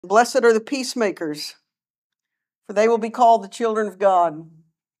Blessed are the peacemakers, for they will be called the children of God.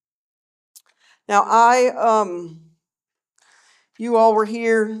 Now, you all were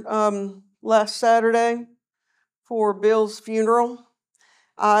here last Saturday for Bill's funeral.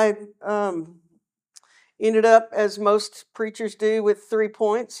 I ended up, as most preachers do, with 3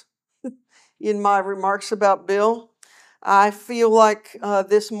 points in my remarks about Bill. I feel like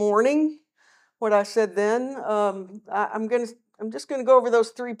this morning, what I said then, I'm just going to go over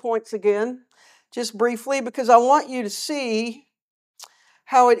those 3 points again, just briefly, because I want you to see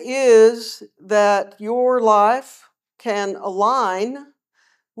how it is that your life can align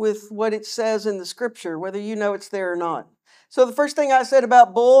with what it says in the scripture, whether you know it's there or not. So the first thing I said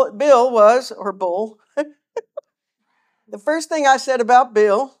about Bill was, the first thing I said about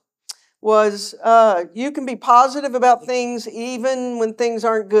Bill was, you can be positive about things even when things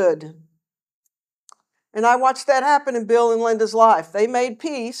aren't good. And I watched that happen in Bill and Linda's life. They made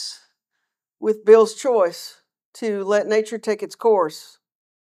peace with Bill's choice to let nature take its course.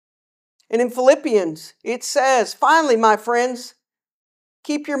 And in Philippians, it says, finally, my friends,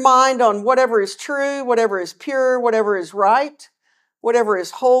 keep your mind on whatever is true, whatever is pure, whatever is right, whatever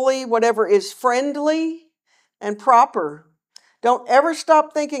is holy, whatever is friendly and proper. Don't ever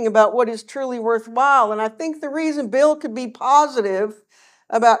stop thinking about what is truly worthwhile. And I think the reason Bill could be positive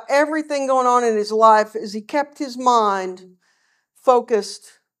about everything going on in his life is he kept his mind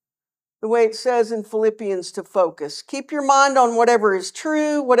focused the way it says in Philippians to focus. Keep your mind on whatever is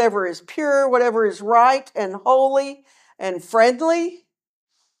true, whatever is pure, whatever is right and holy and friendly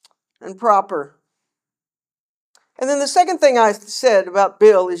and proper. And then the second thing I said about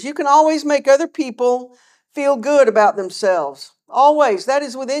Bill is you can always make other people feel good about themselves. Always. That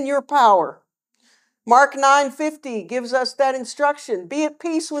is within your power. Mark 9:50 gives us that instruction. Be at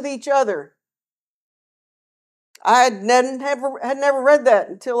peace with each other. I had never read that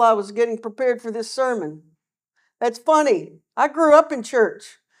until I was getting prepared for this sermon. That's funny. I grew up in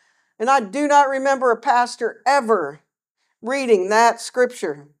church, and I do not remember a pastor ever reading that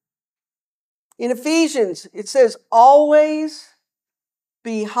scripture. In Ephesians, it says, always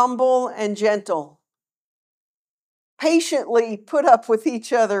be humble and gentle. Patiently put up with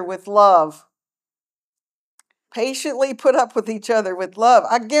each other with love. Patiently put up with each other with love.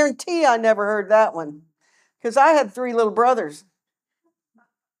 I guarantee I never heard that one because I had 3 little brothers.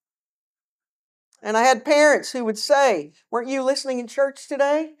 And I had parents who would say, weren't you listening in church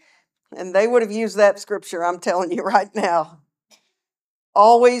today? And they would have used that scripture, I'm telling you right now.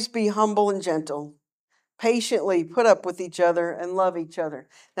 Always be humble and gentle. Patiently put up with each other and love each other.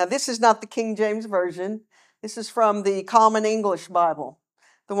 Now, this is not the King James Version. This is from the Common English Bible,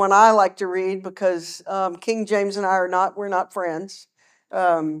 the one I like to read because King James and we're not friends.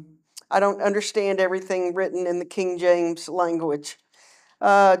 I don't understand everything written in the King James language.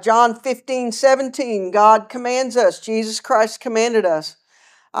 John 15:17, God commands us, Jesus Christ commanded us,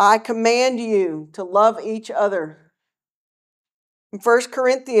 I command you to love each other. In 1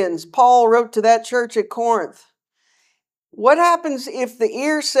 Corinthians, Paul wrote to that church at Corinth, what happens if the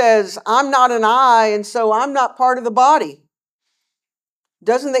ear says, I'm not an eye, and so I'm not part of the body?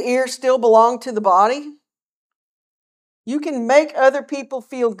 Doesn't the ear still belong to the body? You can make other people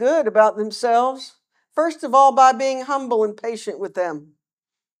feel good about themselves, first of all, by being humble and patient with them.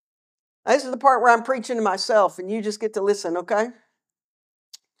 This is the part where I'm preaching to myself, and you just get to listen, okay?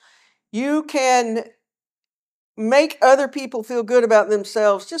 You can make other people feel good about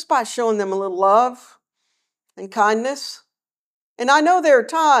themselves just by showing them a little love and kindness. And I know there are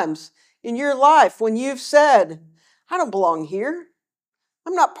times in your life when you've said, I don't belong here.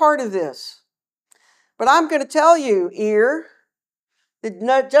 I'm not part of this. But I'm going to tell you, ear,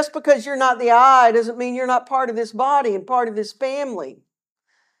 that just because you're not the eye doesn't mean you're not part of this body and part of this family.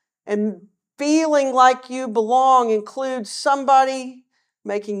 And feeling like you belong includes somebody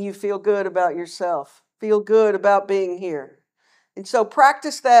making you feel good about yourself, feel good about being here. And so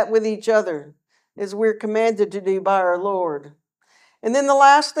practice that with each other as we're commanded to do by our Lord. And then the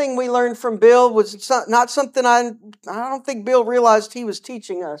last thing we learned from Bill was not something I don't think Bill realized he was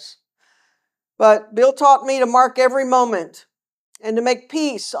teaching us. But Bill taught me to mark every moment and to make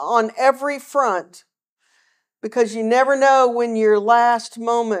peace on every front, because you never know when your last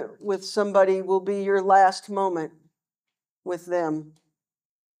moment with somebody will be your last moment with them.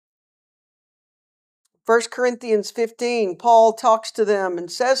 1 Corinthians 15, Paul talks to them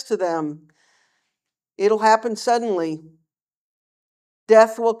and says to them, it'll happen suddenly.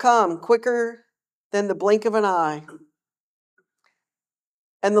 Death will come quicker than the blink of an eye.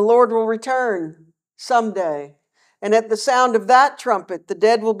 And the Lord will return someday. And at the sound of that trumpet, the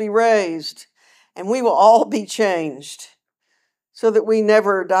dead will be raised, and we will all be changed. so that we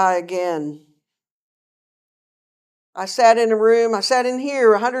never die again. I sat in a room, I sat in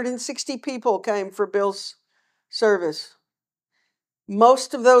here, 160 people came for Bill's service.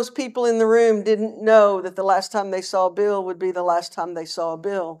 Most of those people in the room didn't know that the last time they saw Bill would be the last time they saw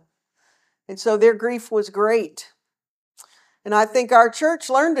Bill. And so their grief was great. And I think our church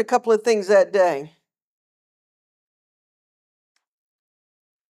learned a couple of things that day.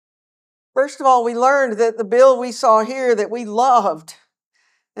 First of all, we learned that the Bill we saw here that we loved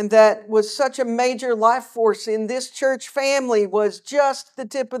and that was such a major life force in this church family was just the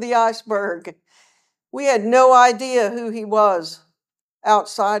tip of the iceberg. We had no idea who he was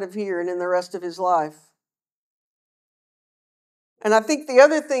outside of here and in the rest of his life. And I think the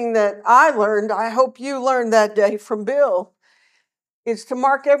other thing that I learned, I hope you learned that day from Bill, is to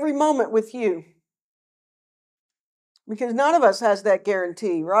mark every moment with you. Because none of us has that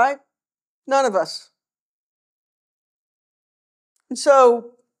guarantee, right? None of us. And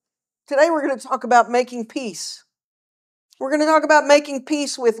so today we're going to talk about making peace. We're going to talk about making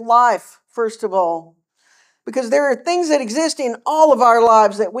peace with life, first of all. Because there are things that exist in all of our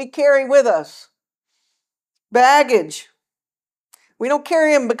lives that we carry with us. Baggage. We don't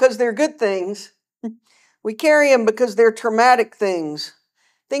carry them because they're good things. We carry them because they're traumatic things.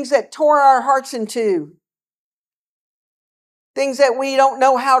 Things that tore our hearts in two. Things that we don't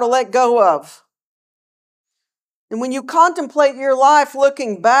know how to let go of. And when you contemplate your life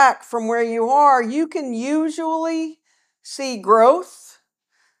looking back from where you are, you can usually see growth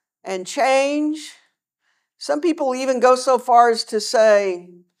and change. Some people even go so far as to say,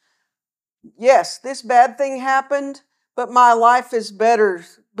 yes, this bad thing happened, but my life is better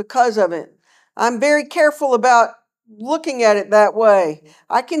because of it. I'm very careful about looking at it that way.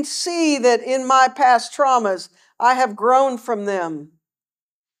 I can see that in my past traumas, I have grown from them.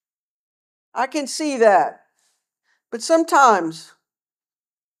 I can see that. But sometimes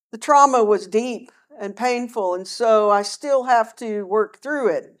the trauma was deep and painful, and so I still have to work through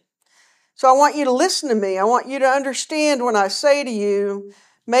it. So I want you to listen to me. I want you to understand when I say to you,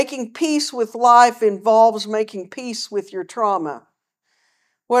 making peace with life involves making peace with your trauma.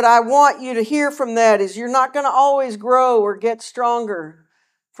 What I want you to hear from that is you're not going to always grow or get stronger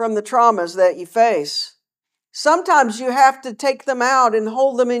from the traumas that you face. Sometimes you have to take them out and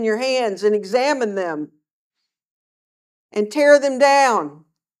hold them in your hands and examine them and tear them down.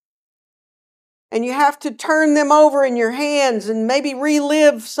 And you have to turn them over in your hands and maybe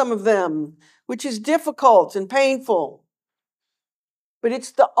relive some of them, which is difficult and painful. But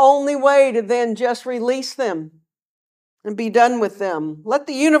it's the only way to then just release them and be done with them. Let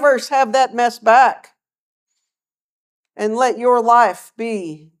the universe have that mess back. And let your life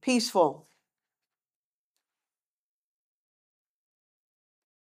be peaceful.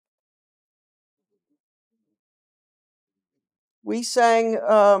 We sang,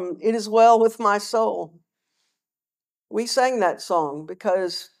 It Is Well With My Soul. We sang that song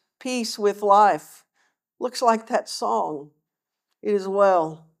because peace with life looks like that song. It is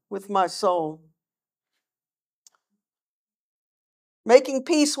well with my soul. Making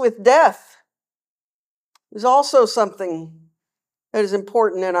peace with death is also something that is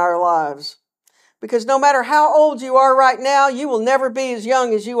important in our lives. Because no matter how old you are right now, you will never be as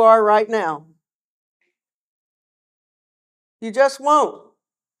young as you are right now. You just won't.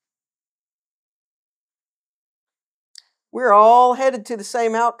 We're all headed to the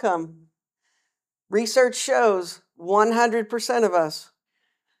same outcome. Research shows 100% of us.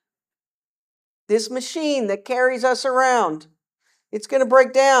 This machine that carries us around, it's going to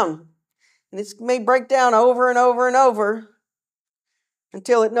break down. And it may break down over and over and over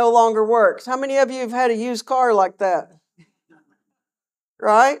until it no longer works. How many of you have had a used car like that?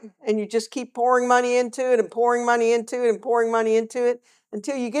 Right? And you just keep pouring money into it and pouring money into it and pouring money into it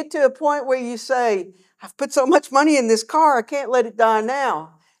until you get to a point where you say, I've put so much money in this car, I can't let it die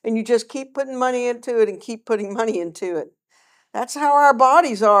now. And you just keep putting money into it and keep putting money into it. That's how our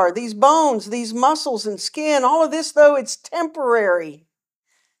bodies are. These bones, these muscles and skin, all of this, though, it's temporary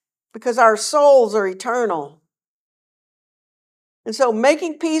because our souls are eternal. And so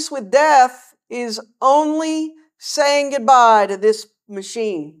making peace with death is only saying goodbye to this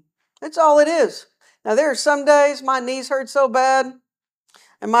machine. That's all it is. Now, there are some days my knees hurt so bad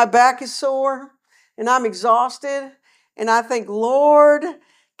and my back is sore and I'm exhausted and I think, Lord,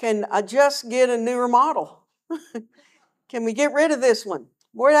 can I just get a newer model? Can we get rid of this one?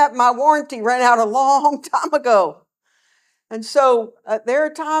 My warranty ran out a long time ago. And so there are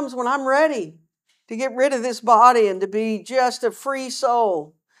times when I'm ready to get rid of this body and to be just a free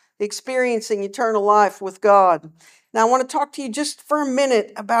soul experiencing eternal life with God. Now, I want to talk to you just for a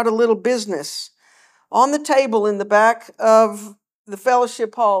minute about a little business. On the table in the back of the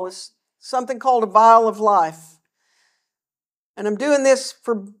fellowship hall is something called a vial of life. And I'm doing this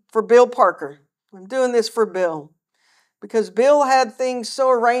for Bill Parker. I'm doing this for Bill. Because Bill had things so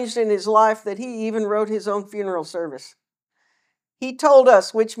arranged in his life that he even wrote his own funeral service. He told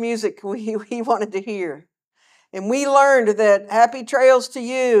us which music he wanted to hear. And we learned that Happy Trails to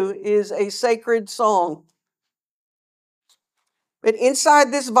You is a sacred song. But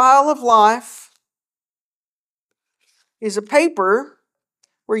inside this vial of life is a paper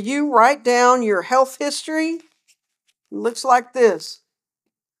where you write down your health history. It looks like this.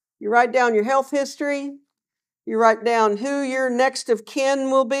 You write down your health history. You write down who your next of kin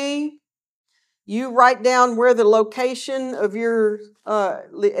will be. You write down where the location of your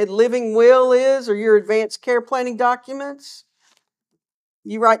living will is, or your advanced care planning documents.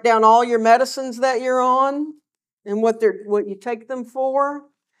 You write down all your medicines that you're on and what you take them for.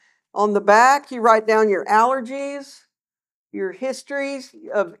 On the back, you write down your allergies, your histories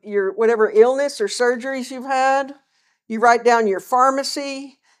of your whatever illness or surgeries you've had. You write down your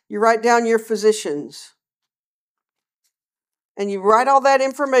pharmacy. You write down your physicians. And you write all that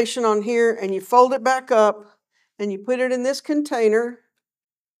information on here, and you fold it back up, and you put it in this container,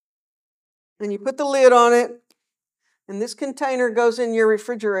 and you put the lid on it, and this container goes in your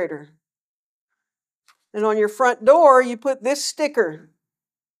refrigerator. And on your front door, you put this sticker.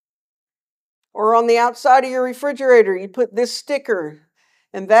 Or on the outside of your refrigerator, you put this sticker.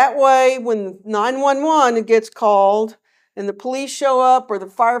 And that way, when 911 gets called, and the police show up, or the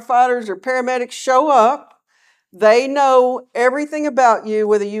firefighters or paramedics show up, they know everything about you,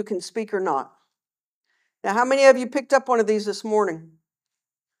 whether you can speak or not. Now, how many of you picked up one of these this morning?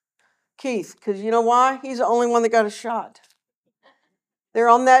 Keith, because you know why? He's the only one that got a shot. They're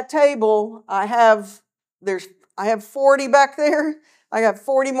on that table. I have 40 back there. I got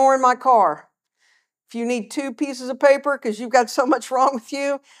 40 more in my car. If you need 2 pieces of paper because you've got so much wrong with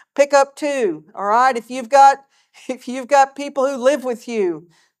you, pick up 2. All right? If you've got people who live with you,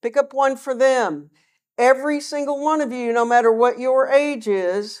 pick up one for them. Every single one of you, no matter what your age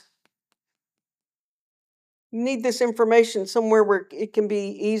is, you need this information somewhere where it can be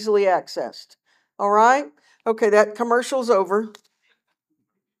easily accessed. All right? Okay, that commercial's over.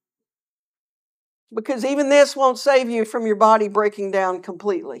 Because even this won't save you from your body breaking down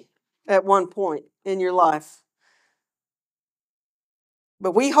completely at one point in your life.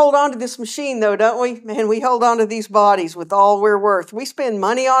 But we hold on to this machine, though, don't we? Man, we hold on to these bodies with all we're worth. We spend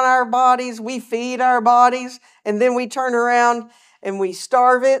money on our bodies, we feed our bodies, and then we turn around and we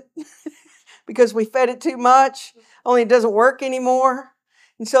starve it because we fed it too much, only it doesn't work anymore.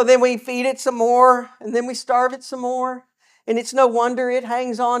 And so then we feed it some more, and then we starve it some more. And it's no wonder it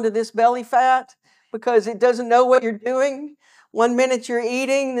hangs on to this belly fat because it doesn't know what you're doing. One minute you're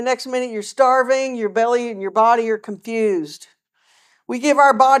eating, the next minute you're starving, your belly and your body are confused. We give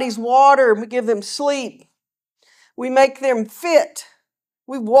our bodies water and we give them sleep. We make them fit.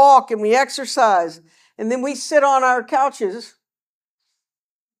 We walk and we exercise. And then we sit on our couches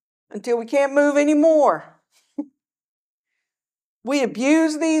until we can't move anymore. We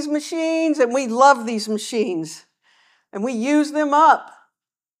abuse these machines and we love these machines. And we use them up.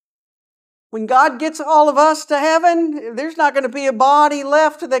 When God gets all of us to heaven, there's not going to be a body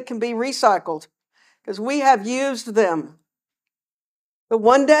left that can be recycled because we have used them. But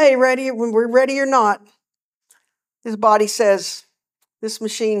one day, when we're ready or not, this body says, this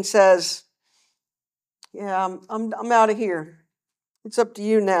machine says, yeah, I'm out of here. It's up to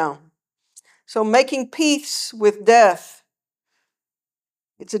you now. So making peace with death,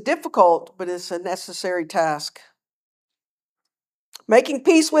 it's a difficult, but it's a necessary task. Making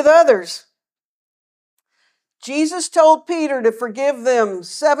peace with others. Jesus told Peter to forgive them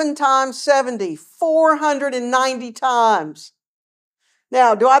 7 times 70, 490 times.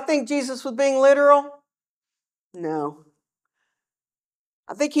 Now, do I think Jesus was being literal? No.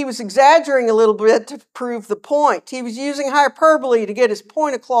 I think he was exaggerating a little bit to prove the point. He was using hyperbole to get his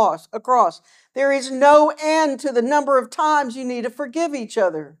point across. There is no end to the number of times you need to forgive each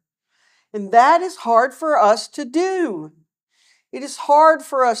other. And that is hard for us to do. It is hard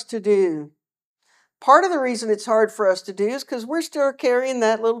for us to do. Part of the reason it's hard for us to do is because we're still carrying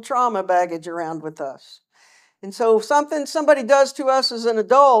that little trauma baggage around with us. And so if somebody does to us as an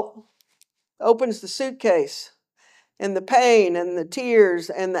adult opens the suitcase, and the pain and the tears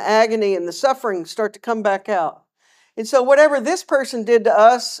and the agony and the suffering start to come back out. And so whatever this person did to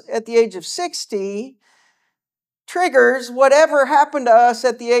us at the age of 60 triggers whatever happened to us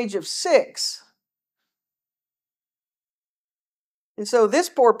at the age of 6. And so this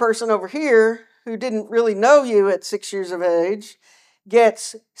poor person over here, who didn't really know you at 6 years of age,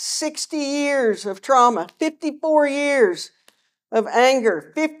 gets 60 years of trauma, 54 years of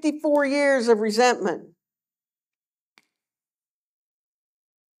anger, 54 years of resentment.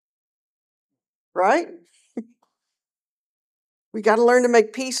 Right? We got to learn to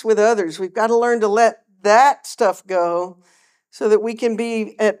make peace with others. We've got to learn to let that stuff go so that we can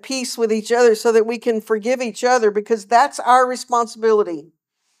be at peace with each other, so that we can forgive each other, because that's our responsibility.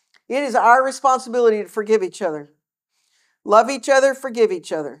 It is our responsibility to forgive each other. Love each other, forgive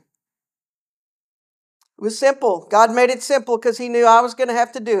each other. It was simple. God made it simple because He knew I was going to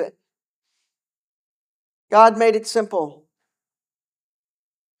have to do it. God made it simple.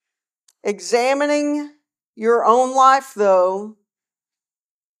 Examining your own life, though,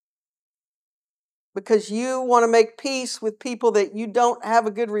 because you want to make peace with people that you don't have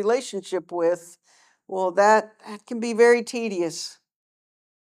a good relationship with, well, that can be very tedious.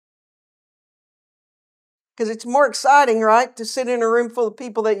 Because it's more exciting, right, to sit in a room full of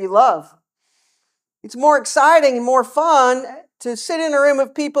people that you love. It's more exciting and more fun to sit in a room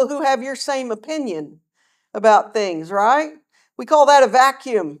of people who have your same opinion about things, right? We call that a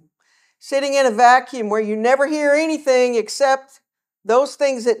vacuum. Sitting in a vacuum where you never hear anything except those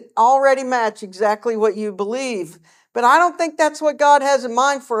things that already match exactly what you believe. But I don't think that's what God has in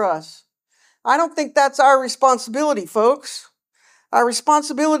mind for us. I don't think that's our responsibility, folks. Our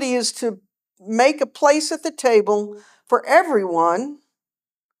responsibility is to make a place at the table for everyone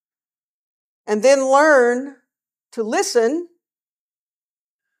and then learn to listen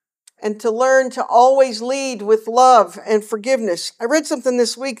and to learn to always lead with love and forgiveness. I read something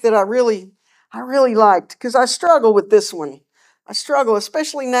this week that I really liked, because I struggle with this one. I struggle,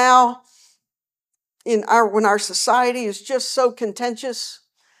 especially now when our society is just so contentious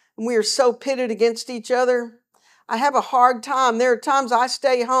and we are so pitted against each other. I have a hard time. There are times I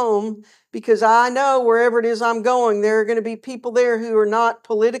stay home because I know wherever it is I'm going, there are going to be people there who are not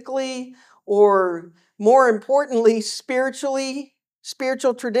politically, or more importantly, spiritual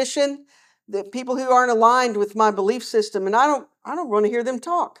tradition, that people who aren't aligned with my belief system, and I don't want to hear them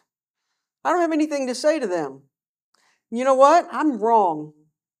talk. I don't have anything to say to them. You know what? I'm wrong.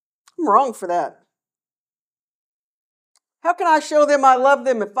 I'm wrong for that. How can I show them I love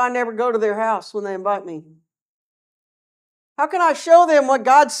them if I never go to their house when they invite me? How can I show them what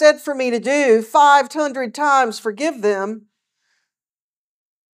God said for me to do 500 times, forgive them,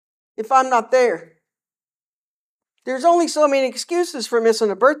 if I'm not there? There's only so many excuses for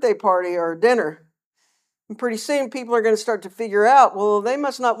missing a birthday party or a dinner. And pretty soon people are going to start to figure out, well, they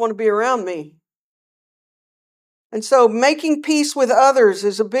must not want to be around me. And so making peace with others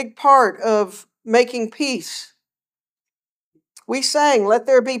is a big part of making peace. We sang, "Let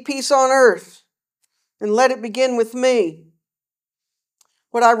there be peace on earth, and let it begin with me."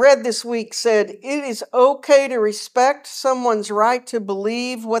 What I read this week said, it is okay to respect someone's right to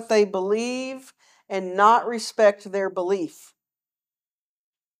believe what they believe and not respect their belief.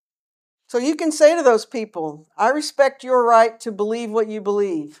 So you can say to those people, I respect your right to believe what you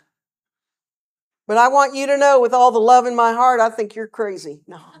believe, but I want you to know with all the love in my heart, I think you're crazy.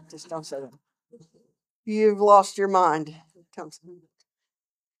 No, just don't say that. You've lost your mind.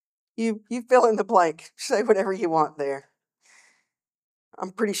 You fill in the blank. Say whatever you want there.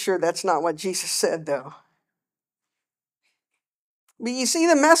 I'm pretty sure that's not what Jesus said, though. But you see,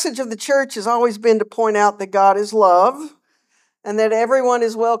 the message of the church has always been to point out that God is love and that everyone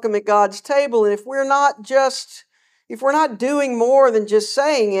is welcome at God's table. And if we're not doing more than just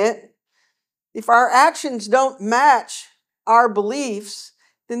saying it, if our actions don't match our beliefs,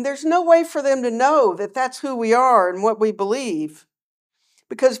 then there's no way for them to know that that's who we are and what we believe.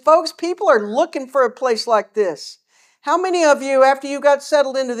 Because, folks, people are looking for a place like this. How many of you, after you got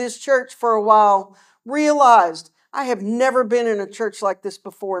settled into this church for a while, realized, I have never been in a church like this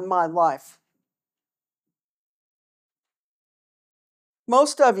before in my life?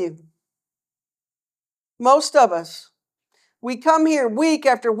 Most of you. Most of us. We come here week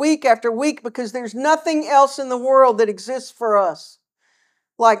after week after week because there's nothing else in the world that exists for us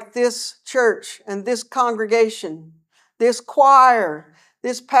like this church and this congregation, this choir,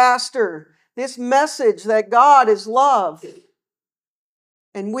 this pastor, this message that God is love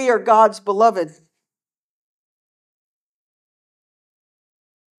and we are God's beloved.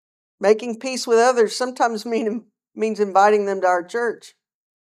 Making peace with others sometimes means inviting them to our church.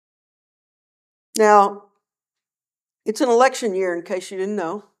 Now, it's an election year, in case you didn't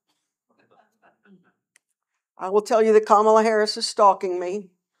know. I will tell you that Kamala Harris is stalking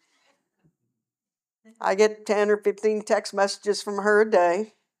me. I get 10 or 15 text messages from her a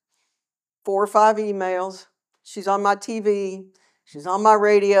day, 4 or 5 emails. She's on my TV. She's on my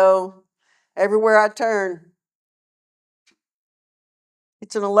radio. Everywhere I turn.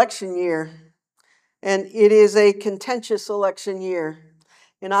 It's an election year. and it is a contentious election year.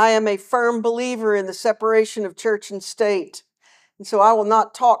 And I am a firm believer in the separation of church and state. And so I will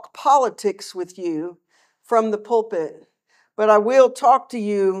not talk politics with you from the pulpit, but I will talk to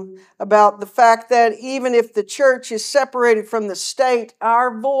you about the fact that even if the church is separated from the state,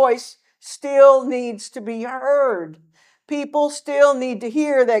 our voice still needs to be heard. People still need to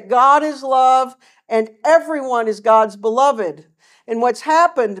hear that God is love and everyone is God's beloved. And what's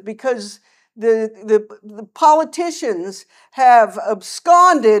happened, because the politicians have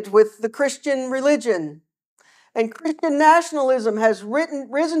absconded with the Christian religion, and Christian nationalism has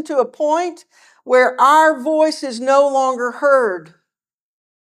risen to a point where our voice is no longer heard.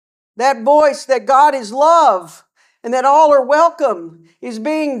 That voice that God is love and that all are welcome is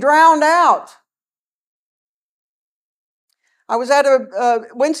being drowned out. I was at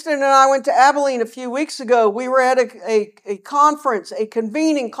Winston and I went to Abilene a few weeks ago. We were at a conference, a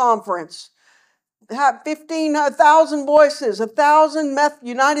convening conference. 15,000 voices, 1,000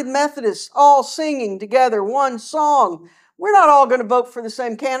 United Methodists all singing together one song. We're not all going to vote for the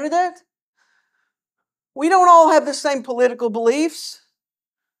same candidate. We don't all have the same political beliefs,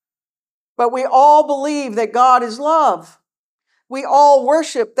 but we all believe that God is love. We all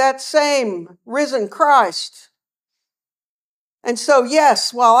worship that same risen Christ. And so,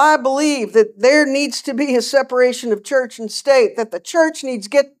 yes, while I believe that there needs to be a separation of church and state, that the church needs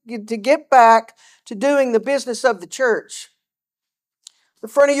to get back to doing the business of the church. The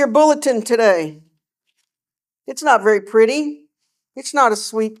front of your bulletin today, it's not very pretty. It's not a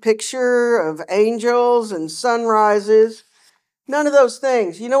sweet picture of angels and sunrises. None of those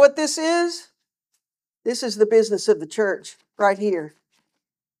things. You know what this is? This is the business of the church right here.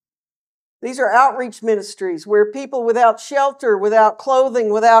 These are outreach ministries where people without shelter, without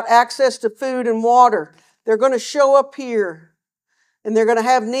clothing, without access to food and water, they're going to show up here and they're going to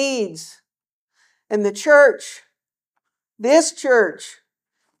have needs. And the church, this church,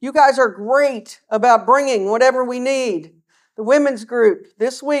 you guys are great about bringing whatever we need. The women's group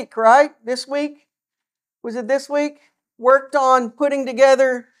this week, right? This week? Was it this week? Worked on putting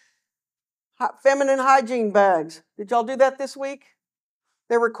together feminine hygiene bags. Did y'all do that this week?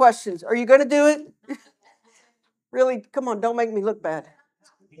 There were questions. Are you going to do it? Really? Come on, don't make me look bad.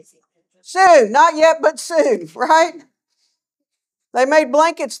 Soon. Not yet, but soon, right? They made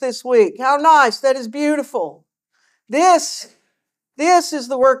blankets this week. How nice. That is beautiful. This is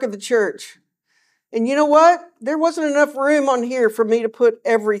the work of the church. And you know what? There wasn't enough room on here for me to put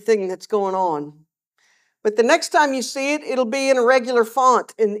everything that's going on. But the next time you see it, it'll be in a regular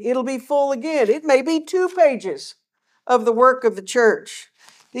font and it'll be full again. It may be 2 pages of the work of the church.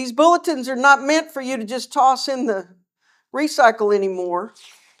 These bulletins are not meant for you to just toss in the recycle anymore.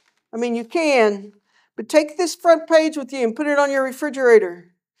 I mean, you can, but take this front page with you and put it on your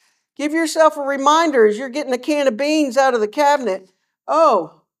refrigerator. Give yourself a reminder as you're getting a can of beans out of the cabinet.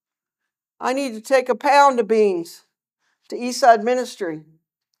 Oh, I need to take a pound of beans to Eastside Ministry.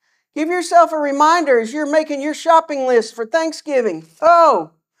 Give yourself a reminder as you're making your shopping list for Thanksgiving.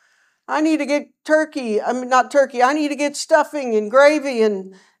 Oh, I need to get I need to get stuffing and gravy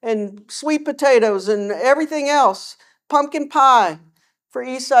and sweet potatoes and everything else. Pumpkin pie for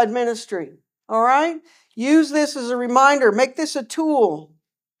Eastside Ministry. All right? Use this as a reminder. Make this a tool.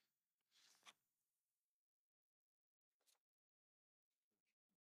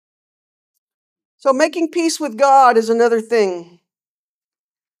 So making peace with God is another thing.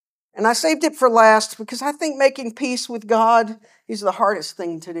 And I saved it for last because I think making peace with God is the hardest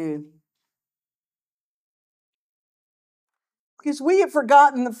thing to do. Because we have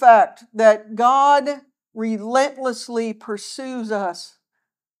forgotten the fact that God relentlessly pursues us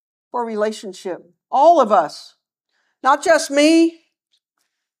for relationship. All of us. Not just me.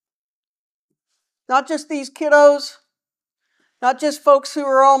 Not just these kiddos. Not just folks who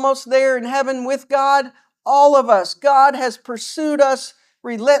are almost there in heaven with God. All of us. God has pursued us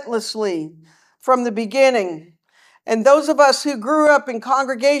relentlessly from the beginning. And those of us who grew up in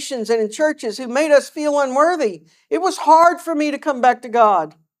congregations and in churches who made us feel unworthy, it was hard for me to come back to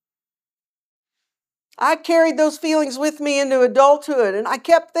God. I carried those feelings with me into adulthood, and I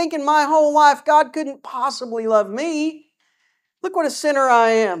kept thinking my whole life, God couldn't possibly love me. Look what a sinner I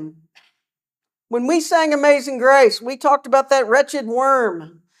am. When we sang Amazing Grace, we talked about that wretched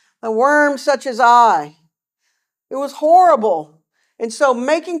worm, a worm such as I. It was horrible. And so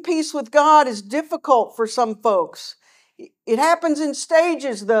making peace with God is difficult for some folks. It happens in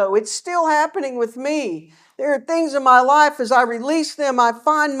stages, though. It's still happening with me. There are things in my life, as I release them, I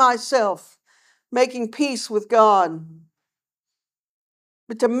find myself making peace with God.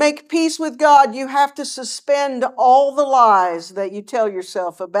 But to make peace with God, you have to suspend all the lies that you tell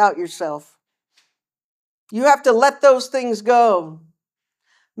yourself about yourself. You have to let those things go.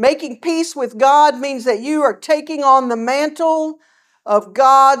 Making peace with God means that you are taking on the mantle of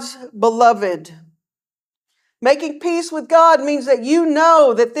God's beloved. Making peace with God means that you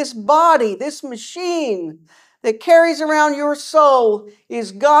know that this body, this machine that carries around your soul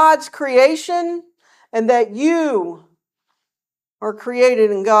is God's creation and that you are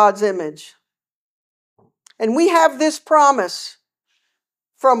created in God's image. And we have this promise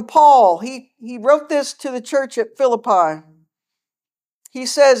from Paul. He wrote this to the church at Philippi. He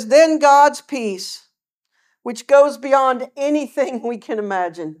says, "Then God's peace, which goes beyond anything we can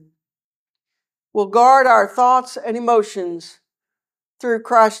imagine, will guard our thoughts and emotions through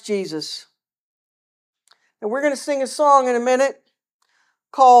Christ Jesus." And we're going to sing a song in a minute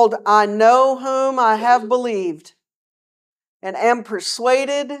called "I Know Whom I Have Believed and Am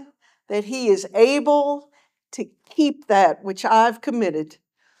Persuaded that He is able to keep that which I've committed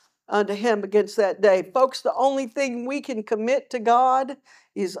unto Him against that day." Folks, the only thing we can commit to God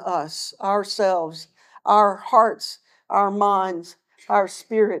is us, ourselves, our hearts, our minds, our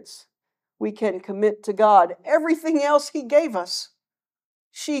spirits. We can commit to God. Everything else He gave us.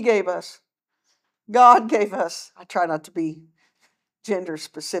 She gave us. God gave us. I try not to be gender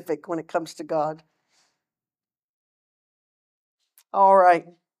specific when it comes to God. All right.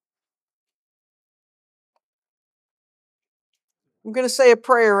 I'm going to say a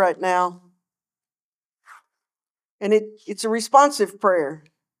prayer right now. And it's a responsive prayer.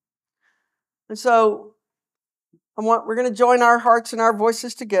 And so we're going to join our hearts and our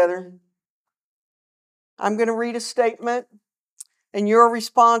voices together. I'm going to read a statement, and your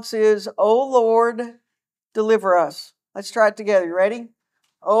response is, "Oh Lord, deliver us." Let's try it together. You ready?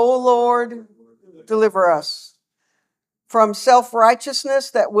 "Oh Lord, deliver us from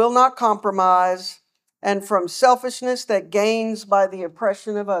self-righteousness that will not compromise, and from selfishness that gains by the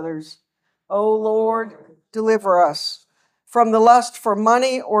oppression of others. Oh Lord, deliver us from the lust for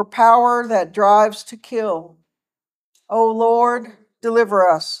money or power that drives to kill. Oh Lord, deliver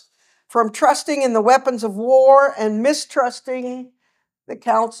us from trusting in the weapons of war and mistrusting the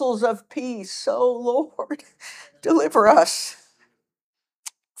counsels of peace. Oh Lord, deliver us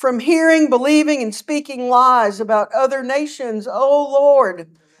from hearing, believing, and speaking lies about other nations. Oh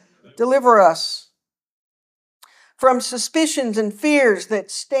Lord, deliver us from suspicions and fears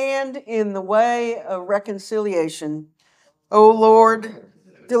that stand in the way of reconciliation. Oh Lord,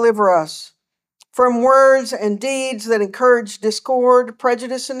 deliver us from words and deeds that encourage discord,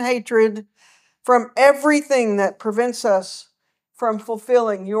 prejudice, and hatred, from everything that prevents us from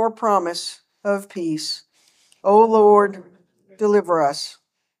fulfilling your promise of peace. Oh Lord, deliver us."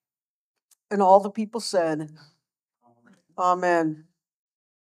 And all the people said, Amen.